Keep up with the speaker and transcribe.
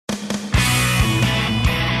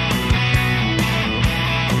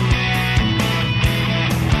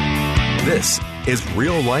This is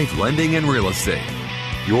Real Life Lending and Real Estate,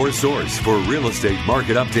 your source for real estate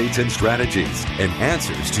market updates and strategies and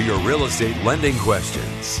answers to your real estate lending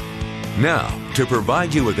questions. Now, to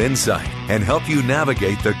provide you with insight and help you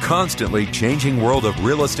navigate the constantly changing world of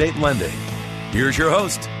real estate lending, here's your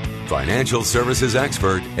host, financial services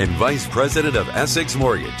expert and Vice President of Essex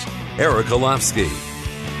Mortgage, Eric Olofsky.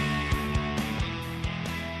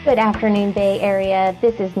 Good afternoon, Bay Area.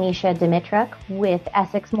 This is Mesha Dimitruk with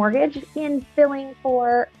Essex Mortgage in filling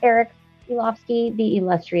for Eric Olofsky, the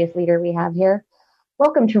illustrious leader we have here.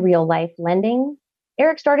 Welcome to Real Life Lending.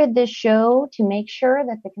 Eric started this show to make sure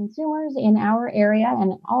that the consumers in our area,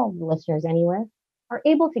 and all the listeners anywhere, are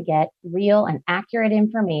able to get real and accurate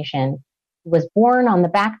information. He was born on the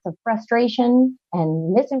backs of frustration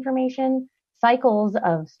and misinformation, cycles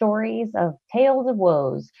of stories of tales of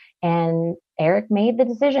woes, and Eric made the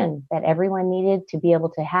decision that everyone needed to be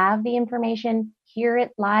able to have the information, hear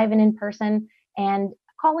it live and in person, and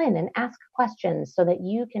call in and ask questions so that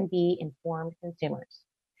you can be informed consumers.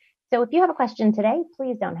 So if you have a question today,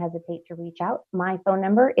 please don't hesitate to reach out. My phone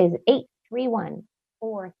number is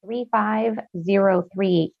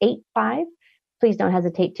 831-435-0385. Please don't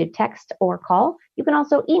hesitate to text or call. You can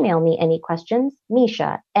also email me any questions,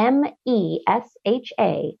 Mesha,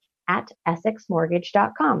 MESHA,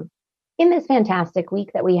 @EssexMortgage.com. In this fantastic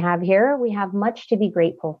week that we have here, we have much to be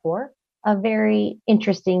grateful for, a very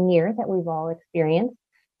interesting year that we've all experienced.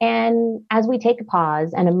 And as we take a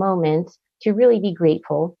pause and a moment to really be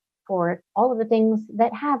grateful for all of the things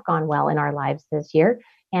that have gone well in our lives this year,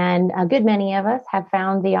 and a good many of us have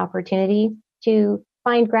found the opportunity to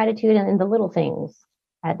find gratitude in the little things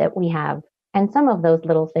that we have. And some of those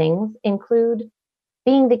little things include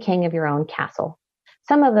being the king of your own castle.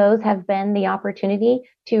 Some of those have been the opportunity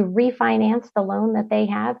to refinance the loan that they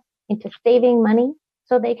have into saving money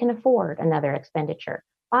so they can afford another expenditure,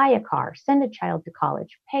 buy a car, send a child to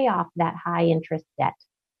college, pay off that high interest debt.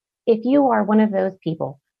 If you are one of those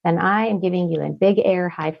people, then I am giving you a big air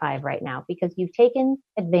high five right now because you've taken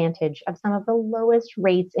advantage of some of the lowest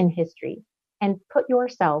rates in history and put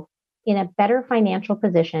yourself in a better financial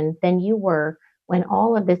position than you were when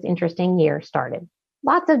all of this interesting year started.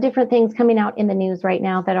 Lots of different things coming out in the news right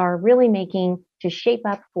now that are really making to shape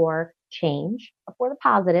up for change, for the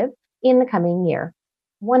positive in the coming year.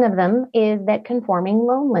 One of them is that conforming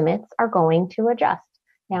loan limits are going to adjust.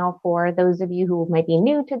 Now, for those of you who might be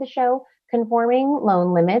new to the show, conforming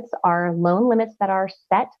loan limits are loan limits that are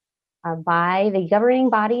set by the governing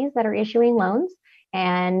bodies that are issuing loans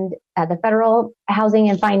and the Federal Housing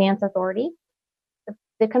and Finance Authority.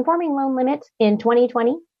 The conforming loan limit in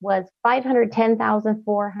 2020 was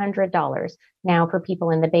 $510,400. Now, for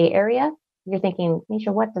people in the Bay Area, you're thinking,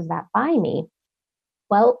 Mesha, what does that buy me?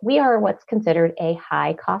 Well, we are what's considered a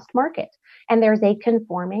high cost market. And there's a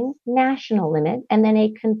conforming national limit and then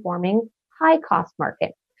a conforming high cost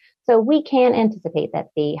market. So we can anticipate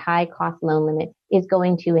that the high cost loan limit is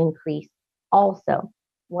going to increase also.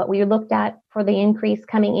 What we looked at for the increase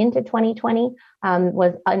coming into 2020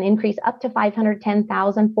 was an increase up to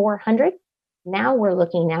 $510,400. Now we're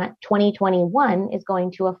looking at 2021 is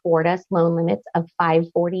going to afford us loan limits of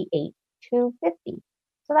 $548,250. So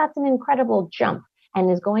that's an incredible jump and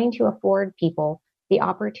is going to afford people the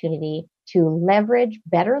opportunity to leverage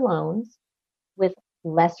better loans with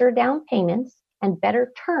lesser down payments and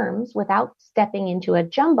better terms without stepping into a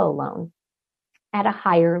jumbo loan at a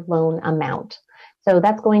higher loan amount. So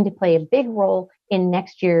that's going to play a big role in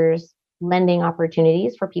next year's lending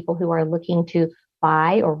opportunities for people who are looking to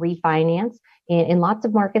buy or refinance in lots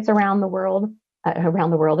of markets around the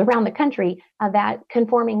country. That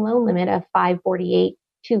conforming loan limit of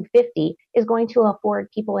 $548,250 is going to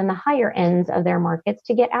afford people in the higher ends of their markets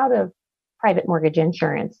to get out of private mortgage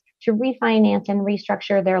insurance, to refinance and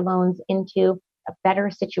restructure their loans into a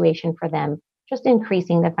better situation for them, just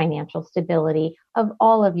increasing the financial stability of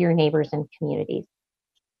all of your neighbors and communities.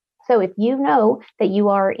 So if you know that you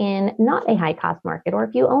are in not a high cost market, or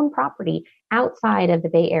if you own property outside of the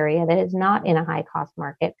Bay Area that is not in a high cost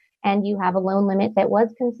market, and you have a loan limit that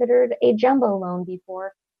was considered a jumbo loan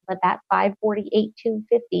before, but that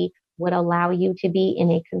 $548,250 would allow you to be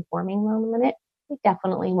in a conforming loan limit, we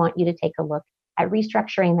definitely want you to take a look at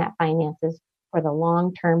restructuring that finances for the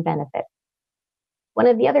long-term benefit. One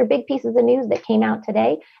of the other big pieces of news that came out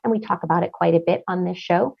today, and we talk about it quite a bit on this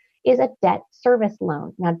show, is a debt service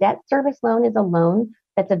loan. Now, debt service loan is a loan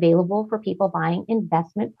that's available for people buying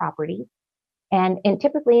investment properties. And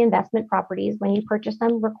typically investment properties, when you purchase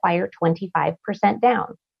them, require 25%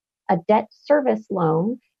 down. A debt service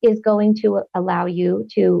loan is going to allow you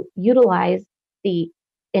to utilize the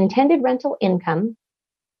intended rental income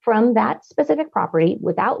from that specific property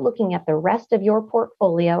without looking at the rest of your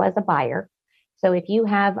portfolio as a buyer. So if you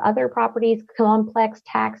have other properties, complex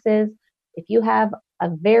taxes, if you have a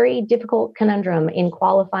very difficult conundrum in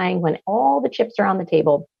qualifying when all the chips are on the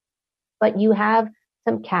table, but you have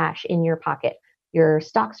some cash in your pocket, your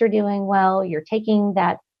stocks are doing well, you're taking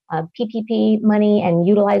that PPP money and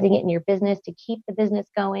utilizing it in your business to keep the business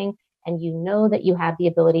going, and you know that you have the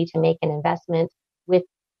ability to make an investment with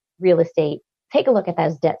real estate, take a look at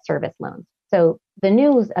those debt service loans. So the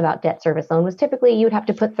news about debt service loan was typically you'd have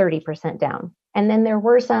to put 30% down. And then there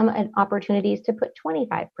were some opportunities to put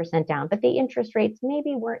 25% down, but the interest rates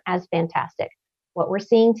maybe weren't as fantastic. What we're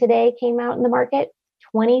seeing today came out in the market,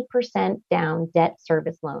 20% down debt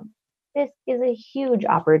service loan. This is a huge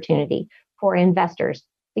opportunity for investors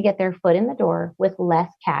to get their foot in the door with less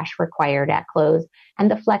cash required at close and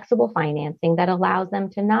the flexible financing that allows them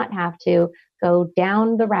to not have to go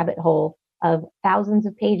down the rabbit hole of thousands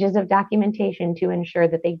of pages of documentation to ensure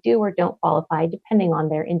that they do or don't qualify depending on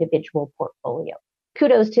their individual portfolio.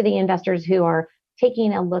 Kudos to the investors who are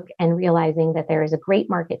taking a look and realizing that there is a great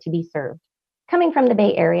market to be served. Coming from the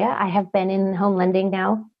Bay Area, I have been in home lending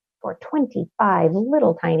now for 25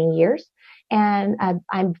 little tiny years, and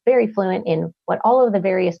I'm very fluent in what all of the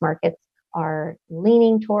various markets are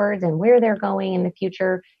leaning towards, and where they're going in the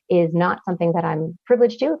future is not something that I'm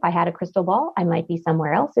privileged to. If I had a crystal ball, I might be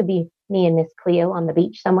somewhere else. It'd be me and Miss Cleo on the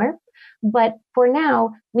beach somewhere. But for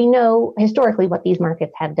now, we know historically what these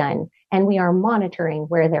markets have done, and we are monitoring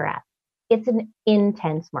where they're at. It's an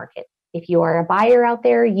intense market. If you are a buyer out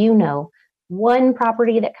there, you know one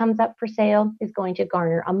property that comes up for sale is going to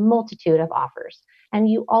garner a multitude of offers. And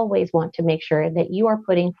you always want to make sure that you are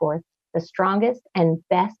putting forth the strongest and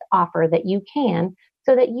best offer that you can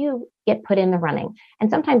so that you get put in the running. And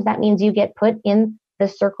sometimes that means you get put in the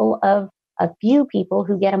circle of a few people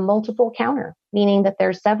who get a multiple counter, meaning that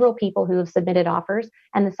there's several people who have submitted offers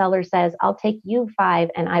and the seller says, I'll take you 5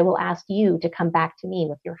 and I will ask you to come back to me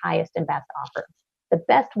with your highest and best offer. The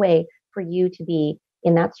best way for you to be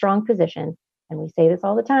in that strong position, and we say this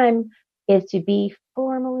all the time, is to be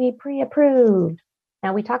formally pre-approved.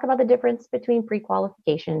 Now, we talk about the difference between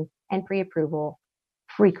pre-qualification and pre-approval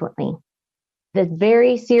frequently. The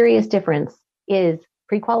very serious difference is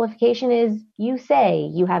pre-qualification is you say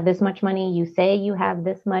you have this much money, you say you have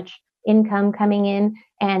this much income coming in,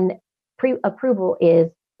 and pre-approval is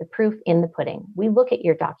the proof in the pudding. We look at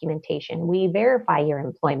your documentation, we verify your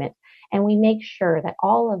employment, and we make sure that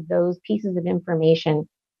all of those pieces of information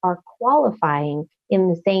are qualifying in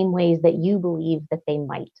the same ways that you believe that they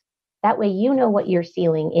might. That way you know what your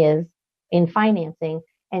ceiling is in financing,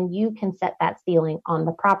 and you can set that ceiling on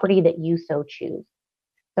the property that you so choose.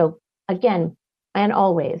 So again, and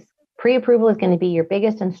always, pre-approval is going to be your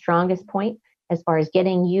biggest and strongest point as far as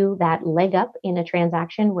getting you that leg up in a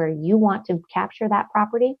transaction where you want to capture that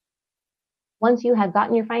property. Once you have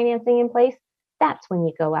gotten your financing in place, that's when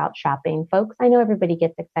you go out shopping, folks. I know everybody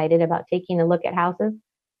gets excited about taking a look at houses.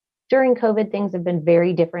 During COVID, things have been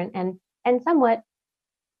very different and somewhat,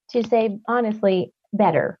 to say honestly,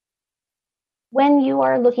 better. When you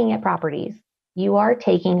are looking at properties, you are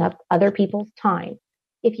taking up other people's time.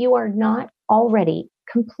 If you are not already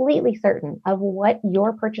completely certain of what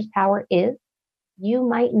your purchase power is, you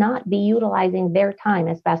might not be utilizing their time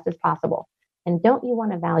as best as possible. And don't you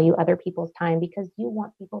want to value other people's time because you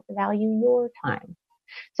want people to value your time?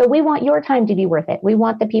 So we want your time to be worth it. We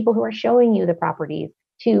want the people who are showing you the properties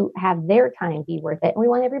to have their time be worth it. And we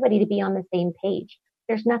want everybody to be on the same page.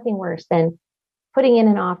 There's nothing worse than putting in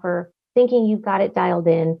an offer, thinking you've got it dialed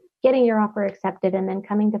in, getting your offer accepted, and then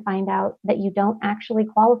coming to find out that you don't actually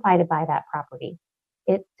qualify to buy that property.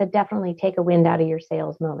 It's to definitely take a wind out of your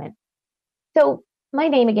sales moment. So my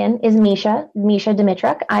name again is Mesha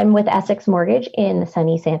Dimitruk. I'm with Essex Mortgage in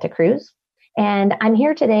sunny Santa Cruz. And I'm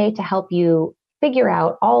here today to help you figure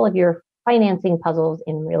out all of your financing puzzles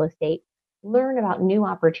in real estate, learn about new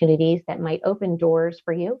opportunities that might open doors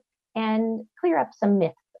for you, and clear up some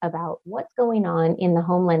myths about what's going on in the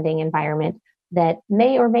home lending environment that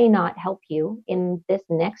may or may not help you in this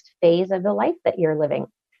next phase of the life that you're living.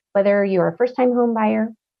 Whether you're a first-time home buyer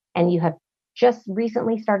and you have just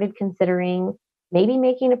recently started considering maybe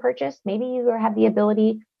making a purchase, maybe you have the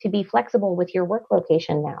ability to be flexible with your work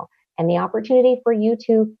location now, and the opportunity for you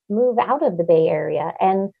to move out of the Bay Area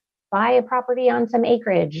and buy a property on some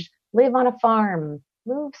acreage, live on a farm,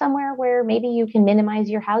 move somewhere where maybe you can minimize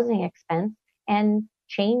your housing expense and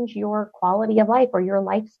change your quality of life or your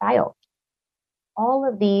lifestyle. All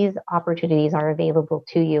of these opportunities are available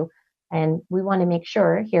to you. And we want to make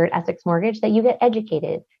sure here at Essex Mortgage that you get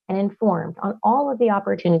educated and informed on all of the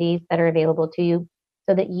opportunities that are available to you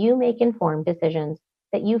so that you make informed decisions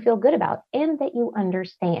that you feel good about and that you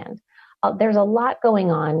understand. There's a lot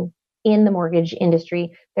going on in the mortgage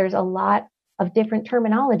industry. There's a lot of different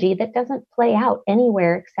terminology that doesn't play out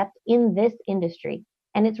anywhere except in this industry.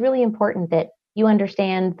 And it's really important that you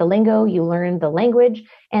understand the lingo, you learn the language,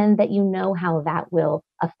 and that you know how that will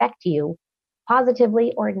affect you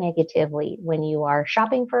positively or negatively when you are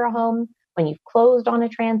shopping for a home, when you've closed on a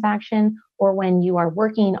transaction, or when you are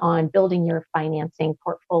working on building your financing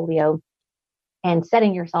portfolio and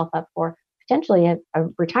setting yourself up for potentially a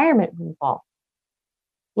retirement windfall.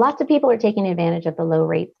 Lots of people are taking advantage of the low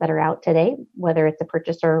rates that are out today, whether it's a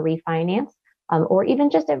purchase or a refinance, or even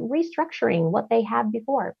just a restructuring what they had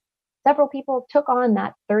before. Several people took on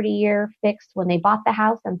that 30-year fixed when they bought the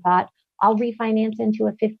house and thought, I'll refinance into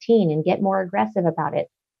a 15 and get more aggressive about it.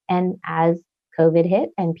 And as COVID hit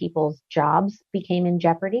and people's jobs became in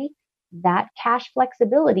jeopardy, that cash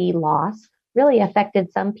flexibility loss really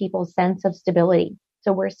affected some people's sense of stability.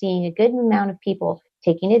 So we're seeing a good amount of people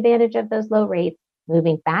taking advantage of those low rates,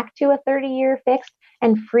 moving back to a 30-year fixed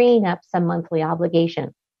and freeing up some monthly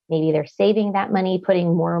obligation. Maybe they're saving that money,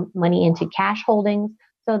 putting more money into cash holdings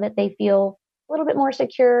so that they feel a little bit more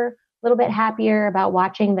secure, a little bit happier about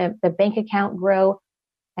watching the bank account grow,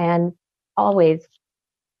 and always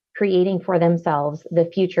creating for themselves the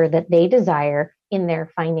future that they desire in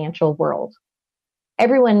their financial world.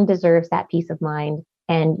 Everyone deserves that peace of mind,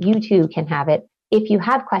 and you too can have it. If you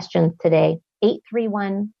have questions today,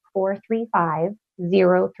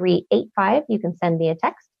 831-435-0385. You can send me a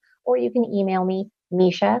text, or you can email me,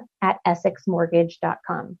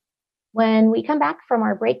 Mesha@EssexMortgage.com. When we come back from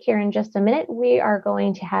our break here in just a minute, we are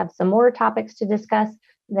going to have some more topics to discuss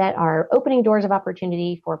that are opening doors of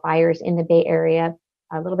opportunity for buyers in the Bay Area.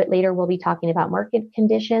 A little bit later, we'll be talking about market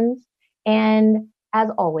conditions. And as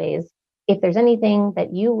always, if there's anything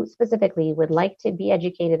that you specifically would like to be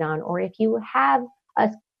educated on, or if you have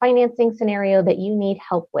a financing scenario that you need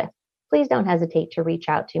help with, please don't hesitate to reach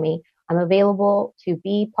out to me. I'm available to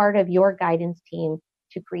be part of your guidance team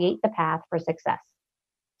to create the path for success.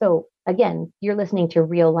 So again, you're listening to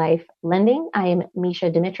Real Life Lending. I am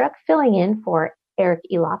Mesha Dimitruk, filling in for Eric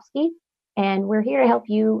Elofsky, and we're here to help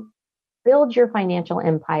you build your financial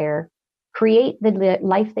empire, create the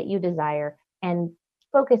life that you desire, and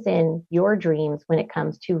focus in your dreams when it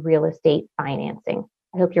comes to real estate financing.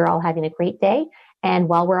 I hope you're all having a great day. And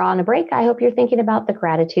while we're on a break, I hope you're thinking about the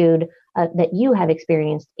gratitude that you have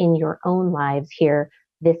experienced in your own lives here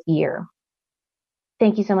this year.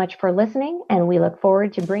 Thank you so much for listening, and we look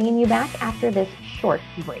forward to bringing you back after this short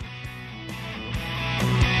break.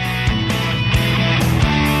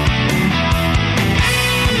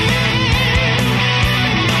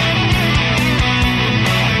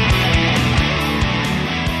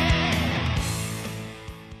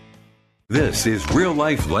 This is Real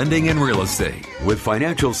Life Lending and Real Estate with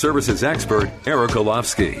financial services expert Eric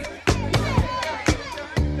Elofsky.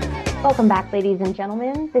 Welcome back, ladies and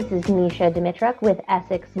gentlemen. This is Mesha Dimitruk with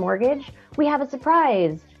Essex Mortgage. We have a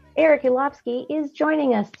surprise. Eric Elofsky is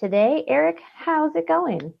joining us today. Eric, how's it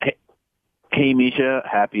going? Hey, Mesha.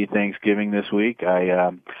 Happy Thanksgiving this week. I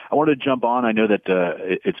wanted to jump on. I know that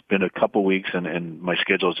it's been a couple weeks, and my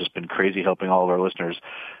schedule has just been crazy helping all of our listeners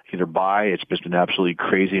either buy. It's just been absolutely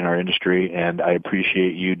crazy in our industry, and I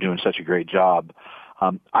appreciate you doing such a great job.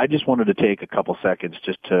 I just wanted to take a couple seconds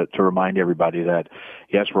just to remind everybody that,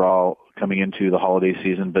 yes, we're all coming into the holiday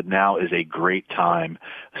season, but now is a great time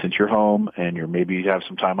since you're home and maybe you have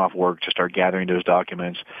some time off work to start gathering those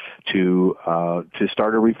documents to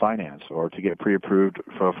start a refinance or to get pre-approved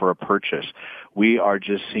for a purchase. We are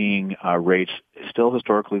just seeing rates still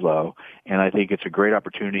historically low, and I think it's a great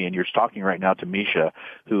opportunity. And you're talking right now to Mesha,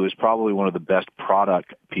 who is probably one of the best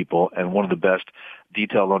product people and one of the best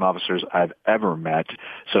detail loan officers I've ever met.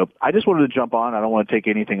 So I just wanted to jump on. I don't want to take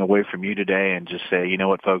anything away from you today and just say, you know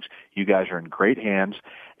what, folks, you guys are in great hands,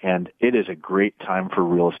 and it is a great time for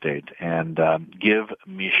real estate. And give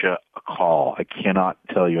Mesha a call. I cannot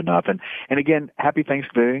tell you enough. And again, happy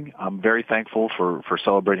Thanksgiving. I'm very thankful for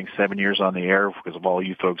celebrating 7 years on the air because of all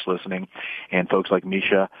you folks listening and folks like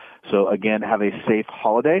Mesha. So again, have a safe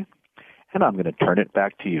holiday, and I'm going to turn it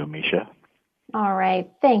back to you, Mesha. All right.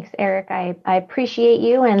 Thanks, Eric. I appreciate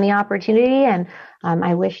you and the opportunity, and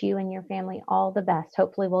I wish you and your family all the best.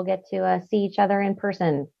 Hopefully we'll get to see each other in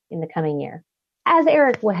person in the coming year. As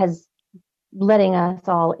Eric has letting us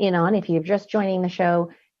all in on, if you're just joining the show,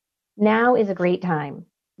 now is a great time.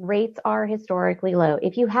 Rates are historically low.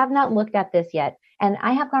 If you have not looked at this yet, and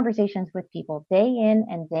I have conversations with people day in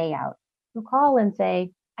and day out who call and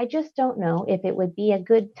say, I just don't know if it would be a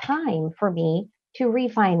good time for me to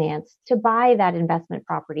refinance, to buy that investment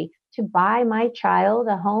property, to buy my child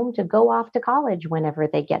a home to go off to college whenever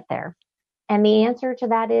they get there? And the answer to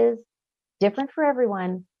that is different for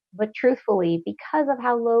everyone, but truthfully, because of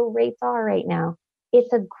how low rates are right now,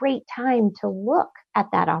 it's a great time to look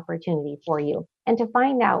at that opportunity for you and to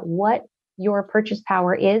find out what your purchase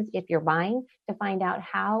power is if you're buying, to find out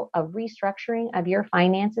how a restructuring of your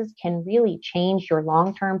finances can really change your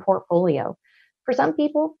long-term portfolio. For some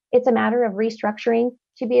people, it's a matter of restructuring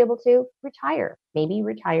to be able to retire, maybe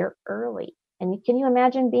retire early. And can you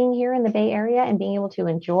imagine being here in the Bay Area and being able to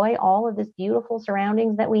enjoy all of this beautiful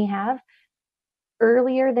surroundings that we have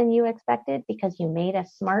earlier than you expected because you made a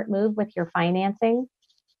smart move with your financing?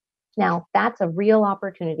 Now, that's a real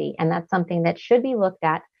opportunity, and that's something that should be looked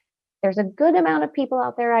at. There's a good amount of people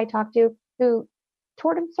out there I talk to who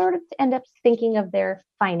sort of end up thinking of their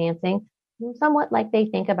financing somewhat like they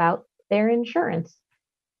think about their insurance.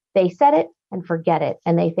 They set it and forget it,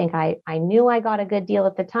 and they think, I knew I got a good deal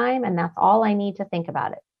at the time, and that's all I need to think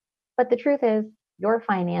about it. But the truth is, your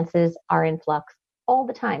finances are in flux all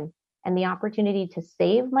the time, and the opportunity to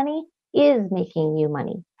save money is making you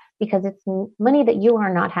money because it's money that you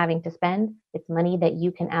are not having to spend. It's money that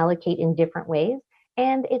you can allocate in different ways,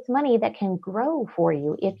 and it's money that can grow for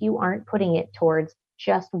you if you aren't putting it towards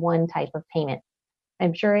just one type of payment.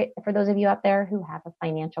 I'm sure for those of you out there who have a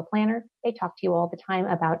financial planner, they talk to you all the time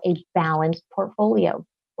about a balanced portfolio.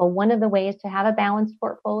 Well, one of the ways to have a balanced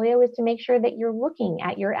portfolio is to make sure that you're looking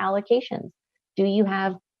at your allocations. Do you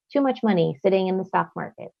have too much money sitting in the stock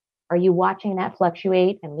market? Are you watching that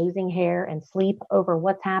fluctuate and losing hair and sleep over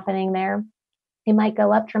what's happening there? It might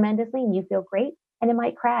go up tremendously and you feel great, and it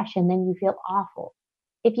might crash and then you feel awful.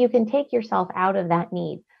 If you can take yourself out of that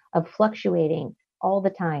need of fluctuating all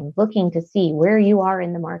the time, looking to see where you are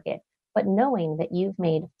in the market, but knowing that you've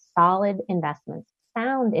made solid investments,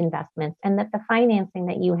 sound investments, and that the financing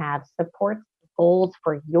that you have supports goals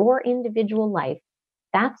for your individual life,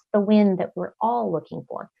 that's the win that we're all looking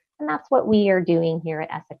for. And that's what we are doing here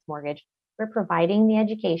at Essex Mortgage. We're providing the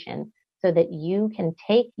education so that you can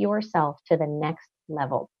take yourself to the next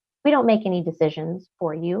level. We don't make any decisions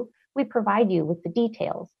for you. We provide you with the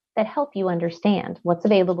details that help you understand what's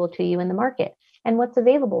available to you in the market. And what's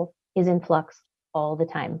available is in flux all the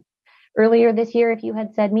time. Earlier this year, if you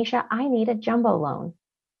had said, Mesha, I need a jumbo loan,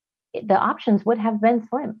 the options would have been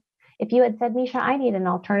slim. If you had said, Mesha, I need an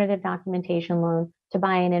alternative documentation loan to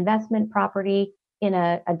buy an investment property in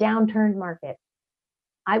a downturned market,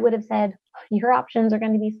 I would have said, your options are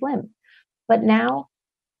going to be slim. But now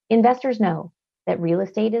investors know that real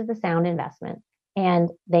estate is the sound investment. And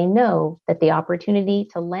they know that the opportunity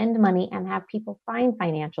to lend money and have people find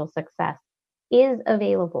financial success is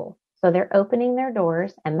available. So they're opening their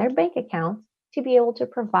doors and their bank accounts to be able to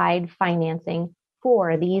provide financing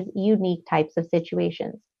for these unique types of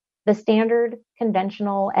situations. The standard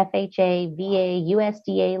conventional FHA, VA,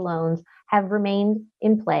 USDA loans have remained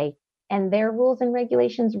in play, and their rules and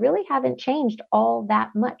regulations really haven't changed all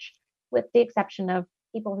that much, with the exception of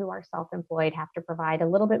people who are self-employed have to provide a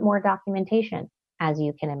little bit more documentation, as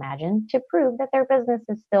you can imagine, to prove that their business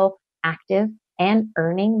is still active and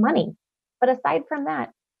earning money. But aside from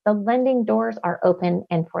that, the lending doors are open.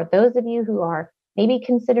 And for those of you who are maybe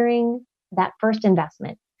considering that first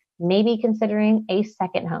investment, maybe considering a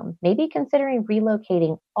second home, maybe considering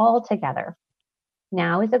relocating altogether,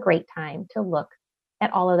 now is a great time to look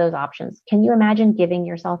at all of those options. Can you imagine giving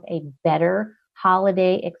yourself a better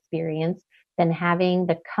holiday experience than having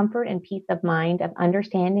the comfort and peace of mind of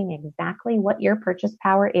understanding exactly what your purchase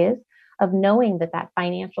power is, of knowing that that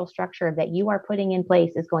financial structure that you are putting in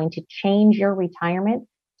place is going to change your retirement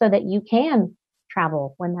so that you can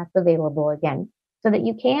travel when that's available again, so that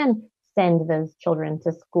you can send those children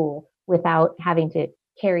to school without having to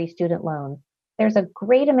carry student loans. There's a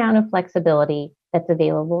great amount of flexibility that's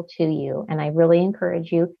available to you, and I really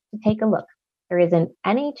encourage you to take a look. There isn't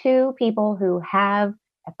any two people who have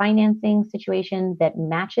a financing situation that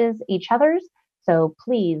matches each other's. So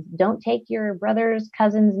please don't take your brother's,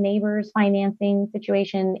 cousin's, neighbor's financing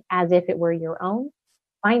situation as if it were your own.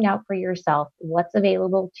 Find out for yourself what's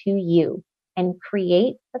available to you and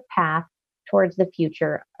create the path towards the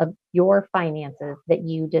future of your finances that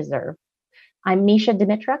you deserve. I'm Mesha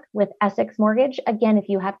Dimitruk with Essex Mortgage. Again, if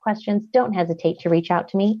you have questions, don't hesitate to reach out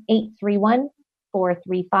to me,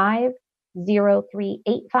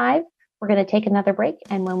 831-435-0385. We're going to take another break,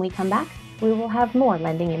 and when we come back, we will have more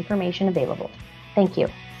lending information available. Thank you.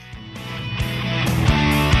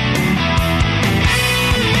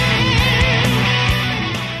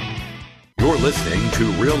 You're listening to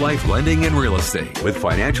Real Life Lending and Real Estate with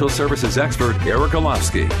financial services expert Eric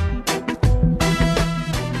Olofsky.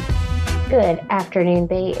 Good afternoon,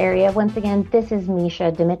 Bay Area. Once again, this is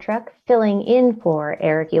Mesha Dimitruk filling in for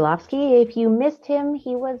Eric Ulovsky. If you missed him,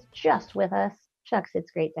 he was just with us. Shucks,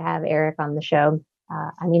 it's great to have Eric on the show.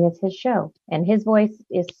 It's his show, and his voice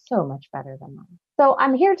is so much better than mine. So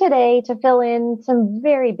I'm here today to fill in some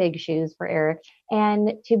very big shoes for Eric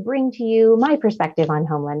and to bring to you my perspective on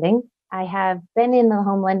home lending. I have been in the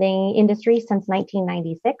home lending industry since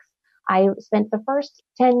 1996. I spent the first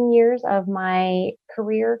 10 years of my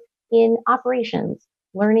career in operations,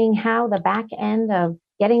 learning how the back end of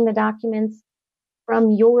getting the documents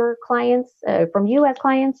from your clients, from you as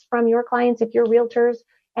clients, from your clients if you're realtors,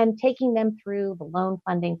 and taking them through the loan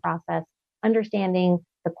funding process, understanding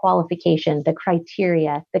the qualification, the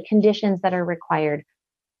criteria, the conditions that are required,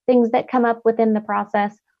 things that come up within the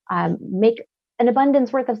process make an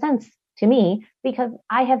abundance worth of sense to me because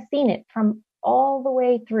I have seen it from all the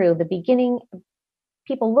way through the beginning,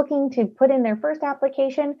 people looking to put in their first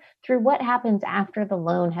application through what happens after the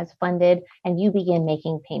loan has funded and you begin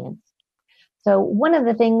making payments. So one of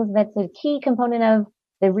the things that's a key component of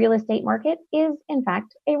the real estate market is, in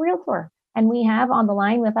fact, a realtor. And we have on the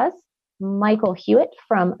line with us Michael Hewitt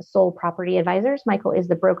from Soul Property Advisors. Michael is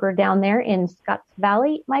the broker down there in Scotts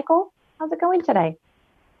Valley. Michael, how's it going today?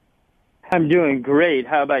 I'm doing great.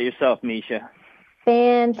 How about yourself, Mesha?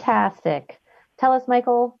 Fantastic. Tell us,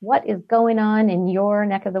 Michael, what is going on in your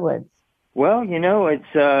neck of the woods? Well,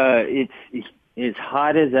 it's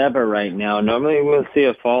hot as ever right now. Normally we'll see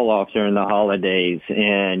a fall off during the holidays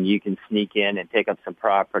and you can sneak in and pick up some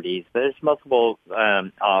properties. There's multiple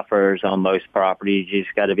offers on most properties. You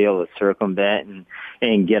just got to be able to circumvent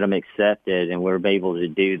and get them accepted, and we're able to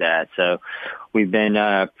do that. So we've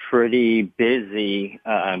been pretty busy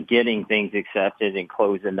getting things accepted and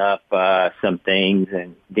closing up some things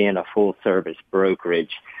and being a full-service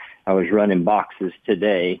brokerage. I was running boxes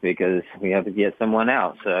today because we have to get someone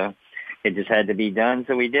out, so it just had to be done,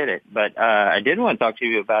 so we did it. But I did want to talk to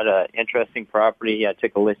you about an interesting property. I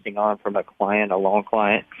took a listing on from a client, a loan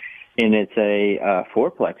client, and it's a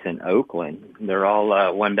fourplex in Oakland. They're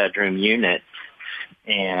all one-bedroom units.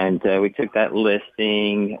 And we took that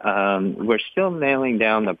listing. We're still nailing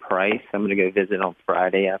down the price. I'm going to go visit on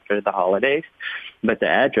Friday after the holidays. But the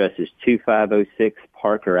address is 2506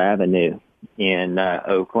 Parker Avenue in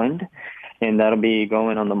Oakland. And that'll be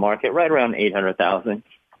going on the market right around $800,000.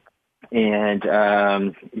 And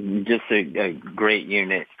just a great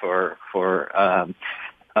unit for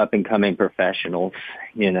up and coming professionals,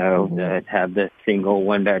 that have the single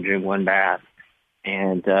one bedroom, one bath,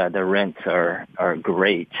 and the rents are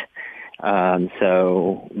great.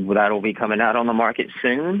 So that'll be coming out on the market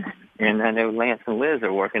soon. And I know Lance and Liz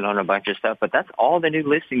are working on a bunch of stuff, but that's all the new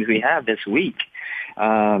listings we have this week.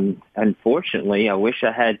 Unfortunately, I wish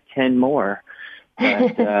I had 10 more.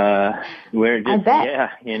 But we're just,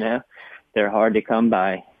 they're hard to come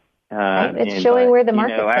by. It's showing where the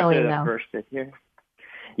market's going, though. First of year.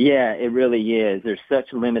 Yeah, it really is. There's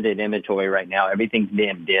such limited inventory right now. Everything's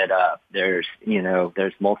being bid up. There's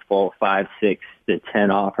multiple 5, 6 to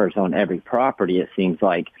 10 offers on every property, it seems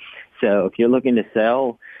like. So if you're looking to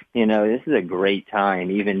sell, this is a great time,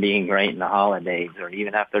 even being great in the holidays or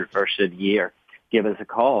even after the first of the year. Give us a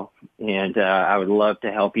call, and I would love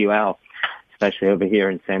to help you out, especially over here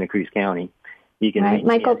in Santa Cruz County. You can reach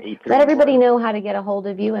Michael, let everybody know how to get a hold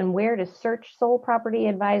of you and where to search Soul Property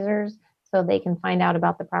Advisors so they can find out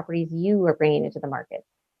about the properties you are bringing into the market.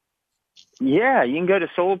 Yeah, you can go to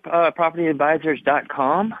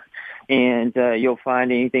soulpropertyadvisors.com, and you'll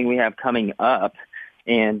find anything we have coming up.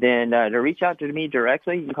 And then to reach out to me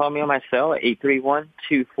directly, you can call me on my cell at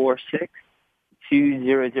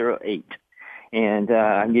 831-246-2008. And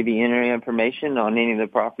I can give you any information on any of the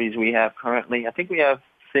properties we have currently. I think we have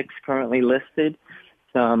 6 currently listed,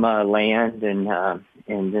 some land and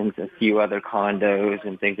then a few other condos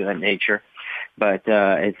and things of that nature. But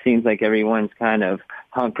it seems like everyone's kind of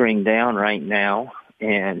hunkering down right now,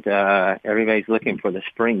 and everybody's looking for the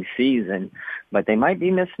spring season. But they might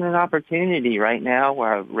be missing an opportunity right now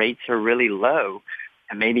where rates are really low,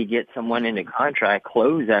 and maybe get someone into contract,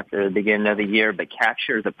 close after the beginning of the year, but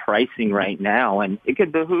capture the pricing right now. And it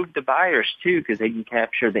could behoove the buyers, too, because they can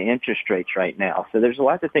capture the interest rates right now. So there's a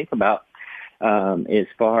lot to think about as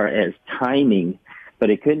far as timing, but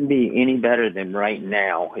it couldn't be any better than right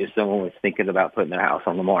now if someone was thinking about putting their house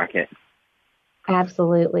on the market.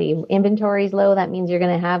 Absolutely. Inventory is low. That means you're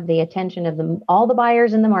going to have the attention of all the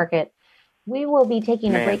buyers in the market. We will be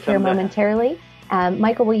taking a break here momentarily.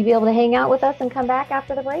 Michael, will you be able to hang out with us and come back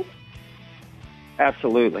after the break?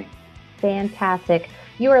 Absolutely. Fantastic.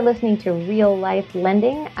 You are listening to Real Life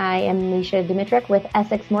Lending. I am Mesha Dimitruk with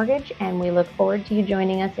Essex Mortgage, and we look forward to you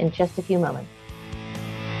joining us in just a few moments.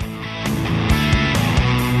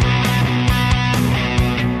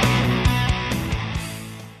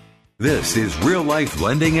 This is Real Life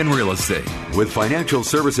Lending and Real Estate with financial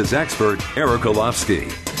services expert Eric Olofsky.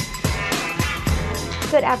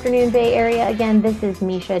 Good afternoon, Bay Area. Again, this is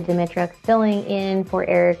Mesha Dimitruk filling in for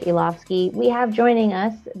Eric Olofsky. We have joining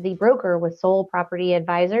us the broker with Soul Property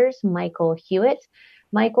Advisors, Michael Hewitt.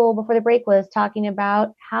 Michael, before the break, was talking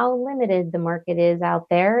about how limited the market is out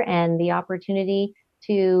there, and the opportunity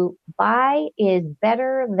to buy is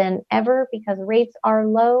better than ever because rates are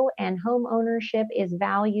low and home ownership is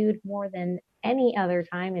valued more than any other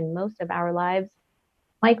time in most of our lives.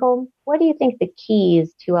 Michael, what do you think the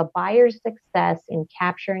keys to a buyer's success in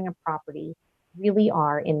capturing a property really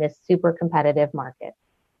are in this super competitive market?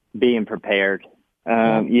 Being prepared.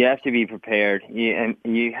 You have to be prepared.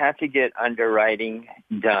 You have to get underwriting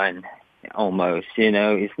done almost.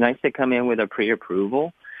 It's nice to come in with a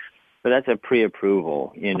pre-approval, but that's a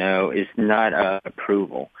pre-approval, it's not a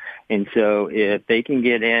approval. And so if they can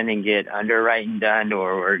get in and get underwriting done,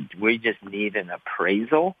 or we just need an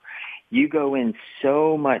appraisal, you go in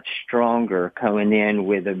so much stronger coming in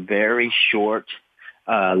with a very short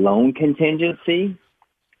loan contingency,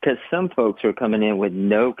 because some folks are coming in with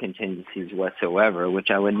no contingencies whatsoever, which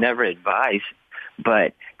I would never advise.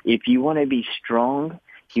 But if you want to be strong,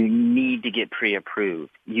 you need to get pre-approved.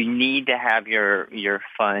 You need to have your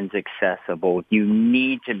funds accessible. You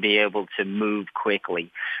need to be able to move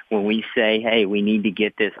quickly. When we say, hey, we need to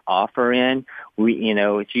get this offer in,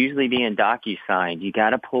 it's usually being DocuSigned. You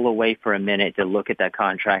got to pull away for a minute to look at that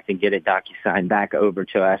contract and get it DocuSigned back over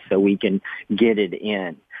to us so we can get it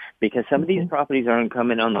in. Because some of these properties aren't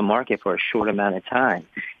coming on the market for a short amount of time.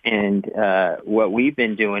 And what we've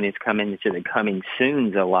been doing is coming into the coming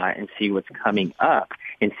soons a lot and see what's coming up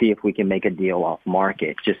and see if we can make a deal off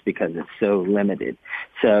market just because it's so limited.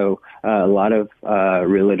 So a lot of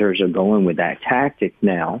realtors are going with that tactic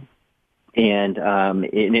now. And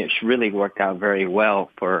it's really worked out very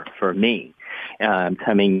well for me.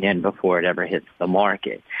 Coming in before it ever hits the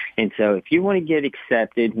market. And so if you want to get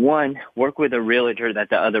accepted, one, work with a realtor that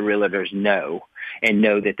the other realtors know and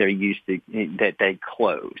know that they're used to, that they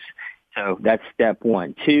close. So that's step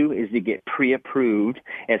one. Two is to get pre-approved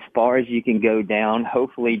as far as you can go down,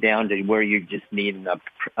 hopefully down to where you just need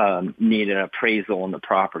an appraisal on the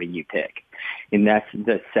property you pick. And that's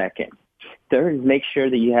the second. Third is make sure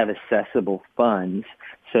that you have accessible funds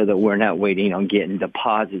so that we're not waiting on getting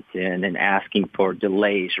deposits in and asking for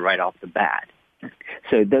delays right off the bat.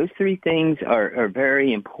 So those three things are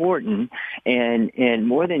very important, and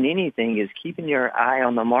more than anything is keeping your eye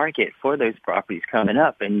on the market for those properties coming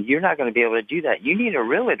up, and you're not going to be able to do that. You need a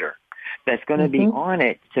realtor that's going to be on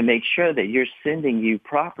it to make sure that you're sending you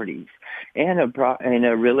properties, and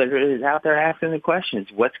a realtor is out there asking the questions,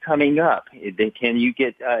 what's coming up? Can you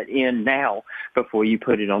get in now before you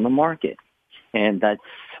put it on the market? And that's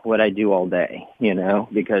what I do all day,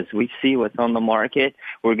 because we see what's on the market.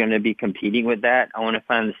 We're going to be competing with that. I want to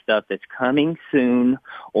find the stuff that's coming soon,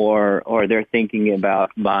 or they're thinking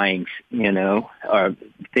about buying, or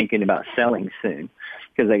thinking about selling soon.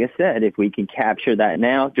 Because like I said, if we can capture that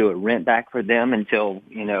now, do a rent back for them until,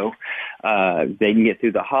 they can get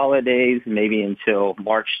through the holidays, maybe until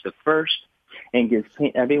March the 1st, and gives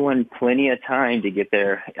everyone plenty of time to get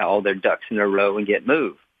all their ducks in a row and get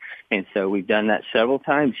moved. And so we've done that several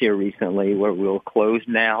times here recently where we'll close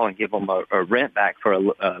now and give them a rent back for a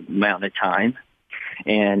amount of time.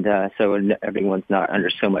 And so everyone's not under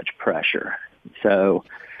so much pressure. So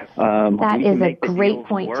that is a great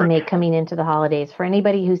point to make coming into the holidays for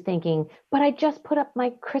anybody who's thinking, but I just put up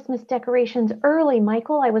my Christmas decorations early,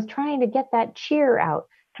 Michael. I was trying to get that cheer out.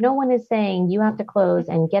 No one is saying you have to close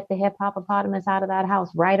and get the hippopotamus out of that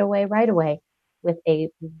house right away. With a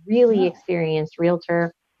really experienced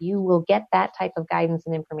realtor, you will get that type of guidance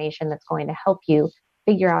and information that's going to help you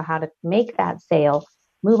figure out how to make that sale,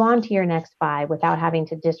 move on to your next buy without having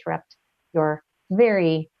to disrupt your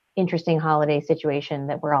very interesting holiday situation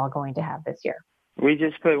that we're all going to have this year. We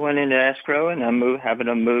just put one into escrow, and I'm having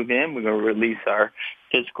them move in. We're going to release our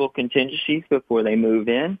physical contingencies before they move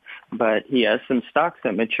in, but he has some stocks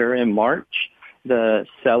that mature in March. The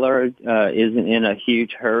seller isn't in a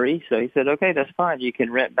huge hurry, so he said, okay, that's fine. You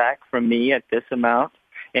can rent back from me at this amount,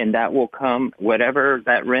 and that will come, whatever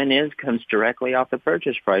that rent is, comes directly off the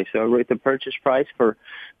purchase price. So I wrote the purchase price for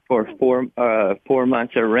 4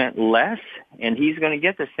 months of rent less, and he's going to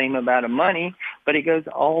get the same amount of money, but it goes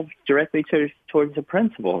all directly towards the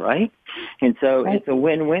principal, right? And so It's a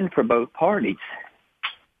win-win for both parties.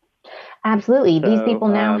 Absolutely. So, these people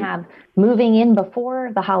now have moving in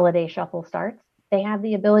before the holiday shuffle starts. They have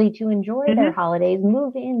the ability to enjoy their holidays,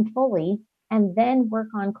 move in fully, and then work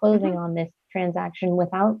on closing on this transaction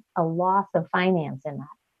without a loss of finance in that.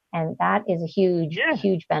 And that is a huge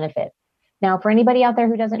benefit. Now, for anybody out there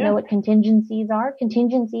who doesn't know what contingencies are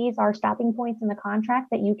stopping points in the contract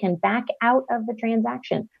that you can back out of the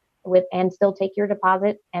transaction with and still take your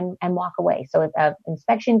deposit and walk away. So if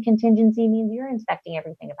inspection contingency means you're inspecting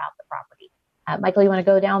everything about the property. Michael, you want to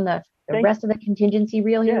go down the rest of the contingency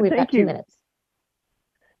reel here? We've got 2 minutes.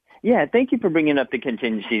 Yeah, thank you for bringing up the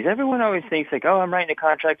contingencies. Everyone always thinks like, oh, I'm writing a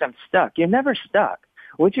contract, I'm stuck. You're never stuck.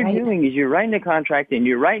 What you're doing is you're writing a contract and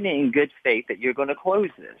you're writing it in good faith that you're going to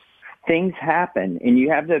close this. Things happen, and you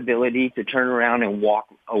have the ability to turn around and walk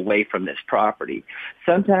away from this property.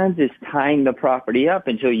 Sometimes it's tying the property up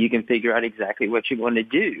until you can figure out exactly what you're going to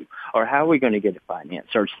do or how we're going to get it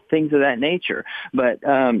financed or things of that nature. But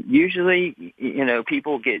usually,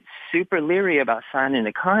 people get super leery about signing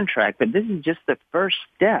a contract, but this is just the first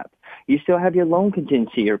step. You still have your loan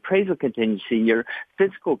contingency, your appraisal contingency, your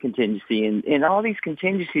fiscal contingency, and all these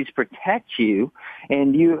contingencies protect you,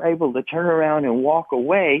 and you're able to turn around and walk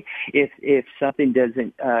away if something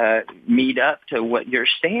doesn't meet up to what your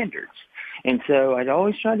standards. And so I'd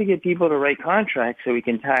always try to get people to write contracts so we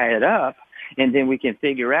can tie it up, and then we can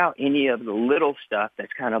figure out any of the little stuff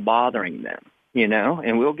that's kind of bothering them.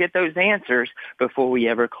 And we'll get those answers before we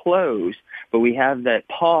ever close. But we have that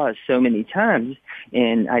pause so many times,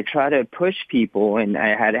 and I try to push people, and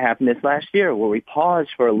I had it happen this last year where we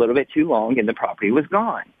paused for a little bit too long and the property was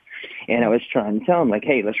gone. And I was trying to tell him, like,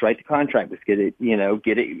 hey, let's write the contract. Let's get it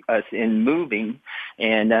us in moving.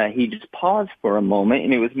 And he just paused for a moment,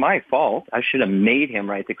 and it was my fault. I should have made him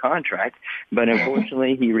write the contract. But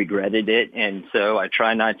unfortunately, he regretted it. And so I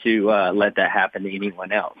try not to let that happen to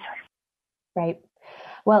anyone else. Right.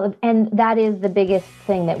 Well, and that is the biggest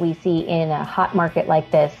thing that we see in a hot market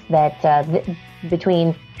like this, that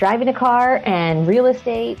between driving a car and real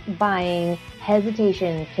estate buying,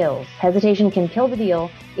 hesitation kills. Hesitation can kill the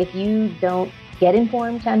deal if you don't get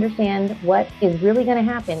informed to understand what is really going to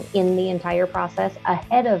happen in the entire process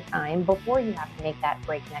ahead of time before you have to make that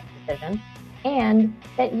breakneck decision, and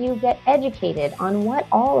that you get educated on what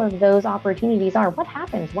all of those opportunities are. What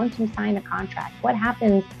happens once you sign a contract? What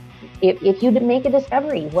happens if you make a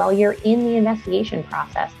discovery while you're in the investigation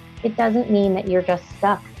process? It doesn't mean that you're just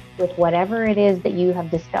stuck with whatever it is that you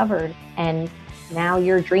have discovered and now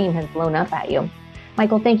your dream has blown up at you.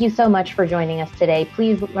 Michael, thank you so much for joining us today.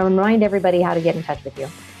 Please remind everybody how to get in touch with you.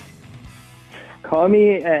 Call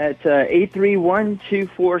me at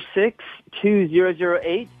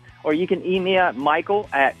 831-246-2008, or you can email at Michael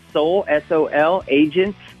at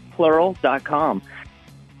SOL-agents.com.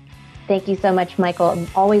 Thank you so much, Michael.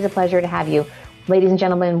 Always a pleasure to have you. Ladies and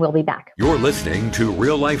gentlemen, we'll be back. You're listening to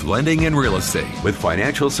Real Life Lending and Real Estate with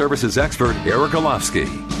financial services expert Eric Olofsky.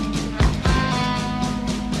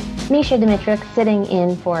 Mesha Dimitruk sitting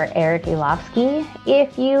in for Eric Olofsky.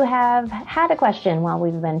 If you have had a question while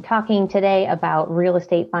we've been talking today about real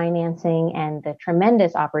estate financing and the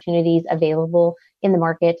tremendous opportunities available in the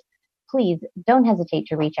market, please don't hesitate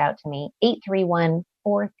to reach out to me,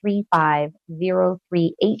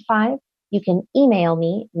 831-435-0385. You can email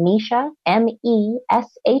me, Mesha,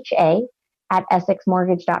 Mesha, at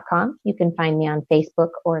EssexMortgage.com. You can find me on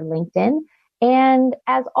Facebook or LinkedIn. And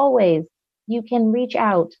as always, you can reach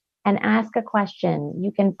out and ask a question.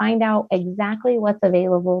 You can find out exactly what's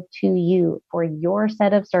available to you for your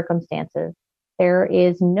set of circumstances. There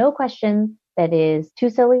is no question that is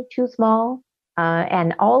too silly, too small,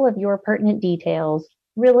 and all of your pertinent details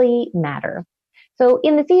really matter. So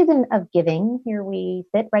in the season of giving, here we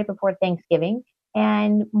sit right before Thanksgiving,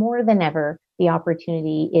 and more than ever, the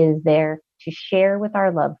opportunity is there to share with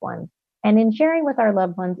our loved ones. And in sharing with our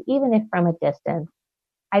loved ones, even if from a distance,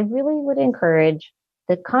 I really would encourage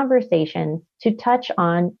the conversation to touch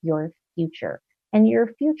on your future. And your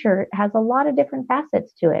future has a lot of different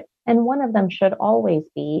facets to it. And one of them should always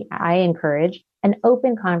be, I encourage, an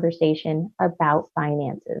open conversation about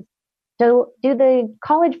finances. So do the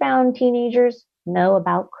college-bound teenagers know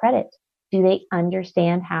about credit? Do they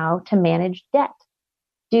understand how to manage debt?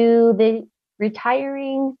 Do the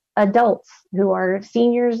retiring adults who are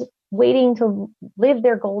seniors waiting to live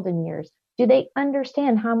their golden years, do they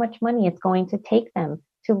understand how much money it's going to take them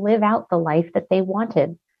to live out the life that they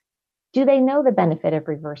wanted? Do they know the benefit of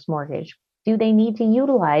reverse mortgage? Do they need to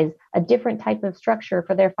utilize a different type of structure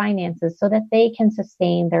for their finances so that they can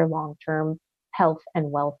sustain their long-term health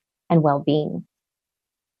and wealth and well-being?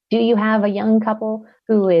 Do you have a young couple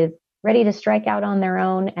who is ready to strike out on their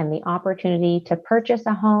own and the opportunity to purchase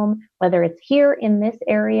a home, whether it's here in this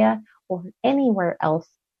area or anywhere else,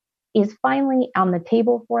 is finally on the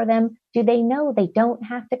table for them? Do they know they don't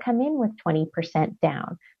have to come in with 20%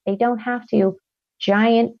 down? They don't have to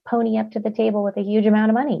giant pony up to the table with a huge amount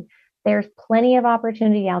of money. There's plenty of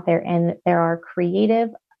opportunity out there, and there are creative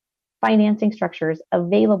financing structures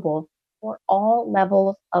available for all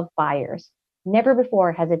levels of buyers. Never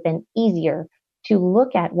before has it been easier to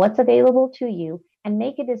look at what's available to you and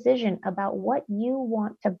make a decision about what you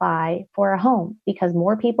want to buy for a home, because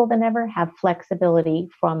more people than ever have flexibility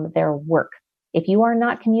from their work. If you are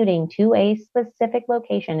not commuting to a specific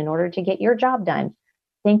location in order to get your job done,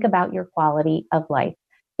 think about your quality of life.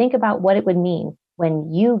 Think about what it would mean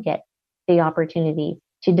when you get the opportunity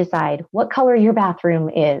to decide what color your bathroom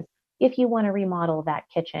is, if you want to remodel that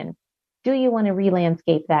kitchen, do you want to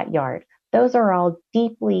re-landscape that yard? Those are all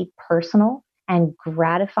deeply personal and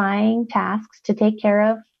gratifying tasks to take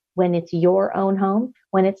care of when it's your own home.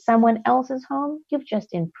 When it's someone else's home, you've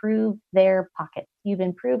just improved their pockets. You've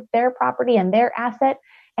improved their property and their asset,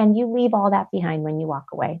 and you leave all that behind when you walk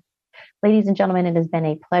away. Ladies and gentlemen, it has been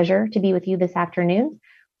a pleasure to be with you this afternoon.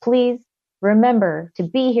 Please remember to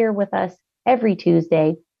be here with us every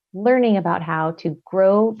Tuesday, learning about how to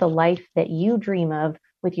grow the life that you dream of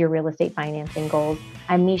with your real estate financing goals.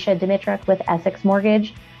 I'm Mesha Dimitruk with Essex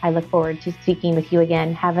Mortgage. I look forward to speaking with you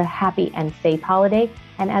again. Have a happy and safe holiday.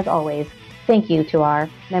 And as always, thank you to our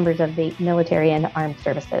members of the military and armed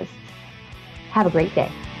services. Have a great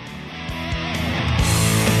day.